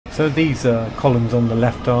So these columns on the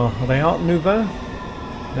left are they Art Nouveau?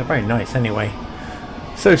 They're very nice anyway.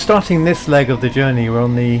 So starting this leg of the journey, we're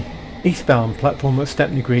on the eastbound platform at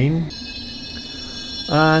Stepney Green,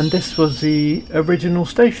 and this was the original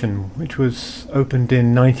station, which was opened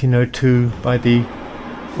in 1902 by the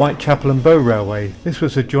Whitechapel and Bow Railway. This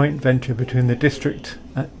was a joint venture between the District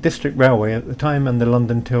Railway at the time and the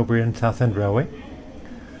London, Tilbury and Southend Railway.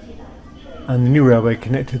 And the new railway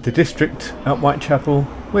connected the district at Whitechapel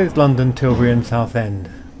with London, Tilbury and Southend.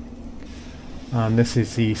 And this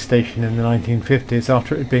is the station in the 1950s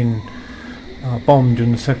after it had been bombed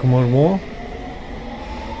during the Second World War.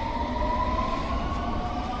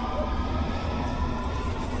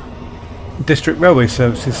 District Railway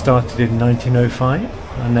services started in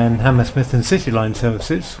 1905, and then Hammersmith and City Line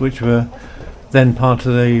services, which were then part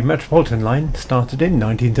of the Metropolitan Line, started in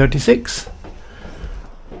 1936.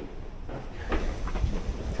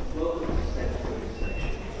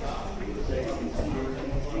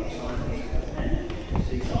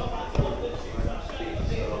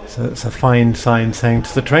 So it's a fine sign saying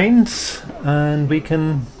to the trains, and we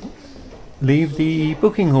can leave the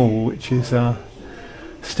booking hall, which is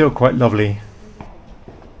still quite lovely.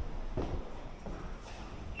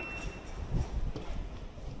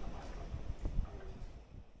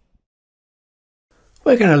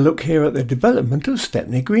 We're going to look here at the development of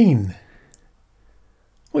Stepney Green.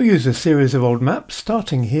 We'll use a series of old maps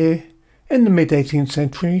starting here in the mid-18th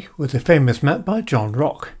century with a famous map by John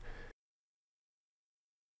Rock.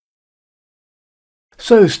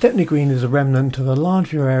 So Stepney Green is a remnant of a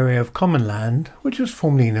larger area of common land which was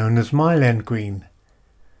formerly known as Mile End Green.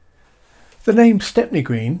 The name Stepney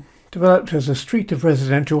Green developed as a street of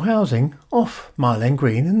residential housing off Mile End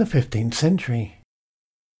Green in the 15th century.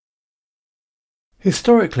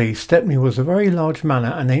 Historically, Stepney was a very large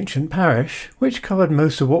manor and ancient parish which covered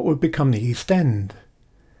most of what would become the East End.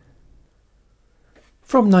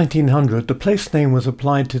 From 1900 the place name was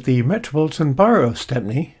applied to the Metropolitan Borough of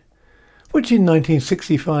Stepney, which in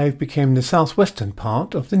 1965 became the southwestern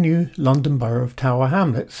part of the new London Borough of Tower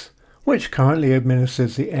Hamlets, which currently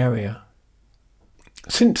administers the area.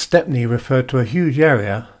 Since Stepney referred to a huge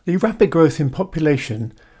area, the rapid growth in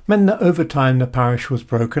population meant that over time the parish was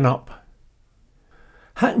broken up.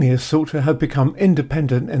 Hackney is thought to have become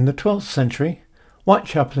independent in the 12th century,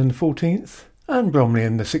 Whitechapel in the 14th, and Bromley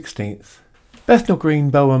in the 16th. Bethnal Green,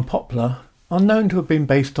 Bow and Poplar are known to have been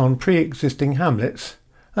based on pre-existing hamlets,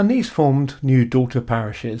 and these formed new daughter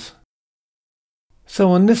parishes.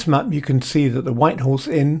 So on this map you can see that the White Horse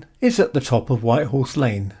Inn is at the top of White Horse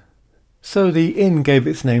Lane. So the inn gave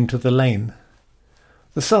its name to the lane.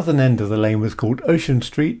 The southern end of the lane was called Ocean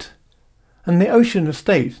Street, and the Ocean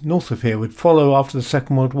Estate north of here would follow after the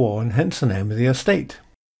Second World War, and hence the name of the estate.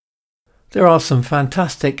 There are some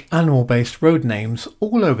fantastic animal-based road names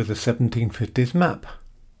all over the 1750s map.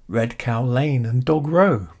 Red Cow Lane and Dog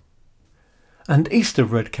Row. And east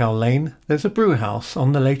of Red Cow Lane there's a brew house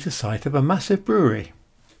on the later site of a massive brewery.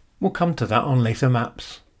 We'll come to that on later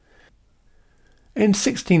maps. In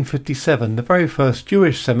 1657 the very first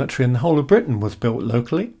Jewish cemetery in the whole of Britain was built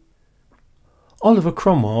locally. Oliver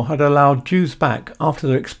Cromwell had allowed Jews back after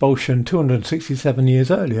their expulsion 267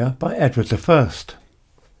 years earlier by Edward I.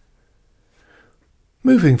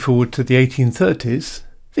 Moving forward to the 1830s,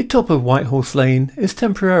 the top of White Horse Lane is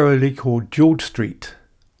temporarily called George Street,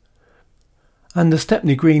 and the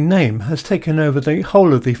Stepney Green name has taken over the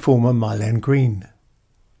whole of the former Mile End Green.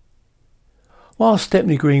 While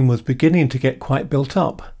Stepney Green was beginning to get quite built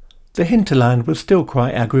up, the hinterland was still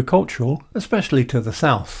quite agricultural, especially to the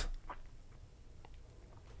south.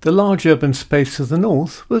 The large urban space to the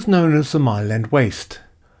north was known as the Mile End Waste,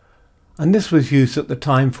 and this was used at the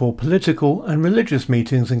time for political and religious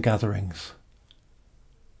meetings and gatherings.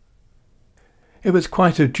 It was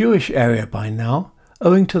quite a Jewish area by now,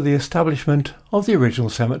 owing to the establishment of the original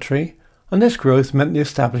cemetery, and this growth meant the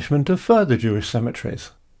establishment of further Jewish cemeteries.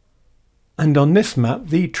 And on this map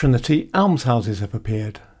the Trinity almshouses have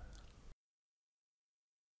appeared.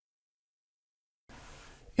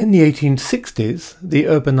 In the 1860s, the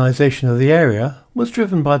urbanisation of the area was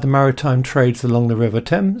driven by the maritime trades along the River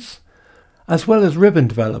Thames, as well as ribbon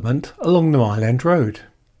development along the Mile End Road.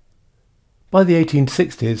 By the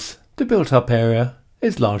 1860s, the built-up area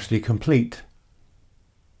is largely complete.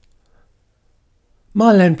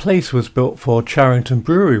 Mile End Place was built for Charrington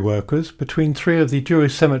brewery workers between three of the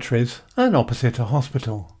Jewish cemeteries and opposite a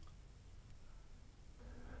hospital.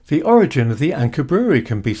 The origin of the Anchor Brewery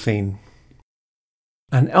can be seen.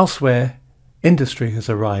 And elsewhere, industry has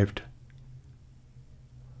arrived.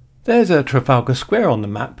 There's a Trafalgar Square on the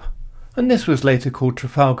map, and this was later called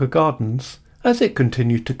Trafalgar Gardens as it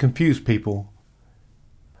continued to confuse people.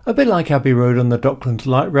 A bit like Abbey Road on the Docklands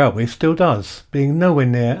Light Railway still does, being nowhere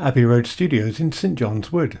near Abbey Road Studios in St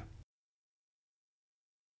John's Wood.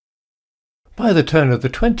 By the turn of the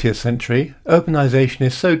 20th century, urbanisation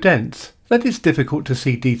is so dense that it's difficult to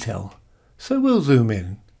see detail, so we'll zoom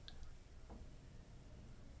in.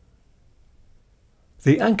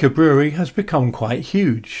 The Anchor Brewery has become quite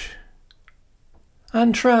huge,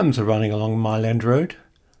 and trams are running along Mile End Road.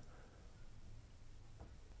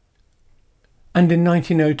 And in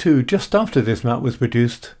 1902, just after this map was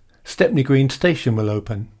produced, Stepney Green Station will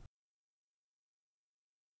open.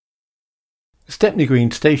 Stepney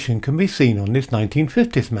Green Station can be seen on this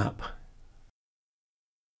 1950s map.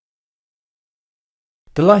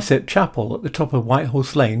 The Lycett Chapel at the top of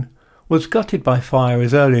Whitehorse Lane was gutted by fire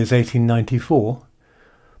as early as 1894,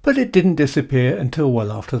 but it didn't disappear until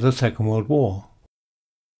well after the Second World War.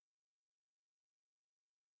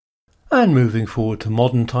 And moving forward to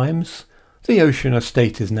modern times, the Ocean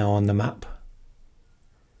Estate is now on the map.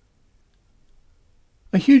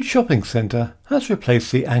 A huge shopping centre has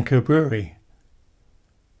replaced the Anchor Brewery.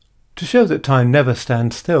 To show that time never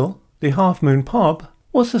stands still, the Half Moon Pub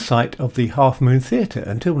was the site of the Half Moon Theatre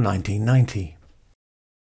until 1990.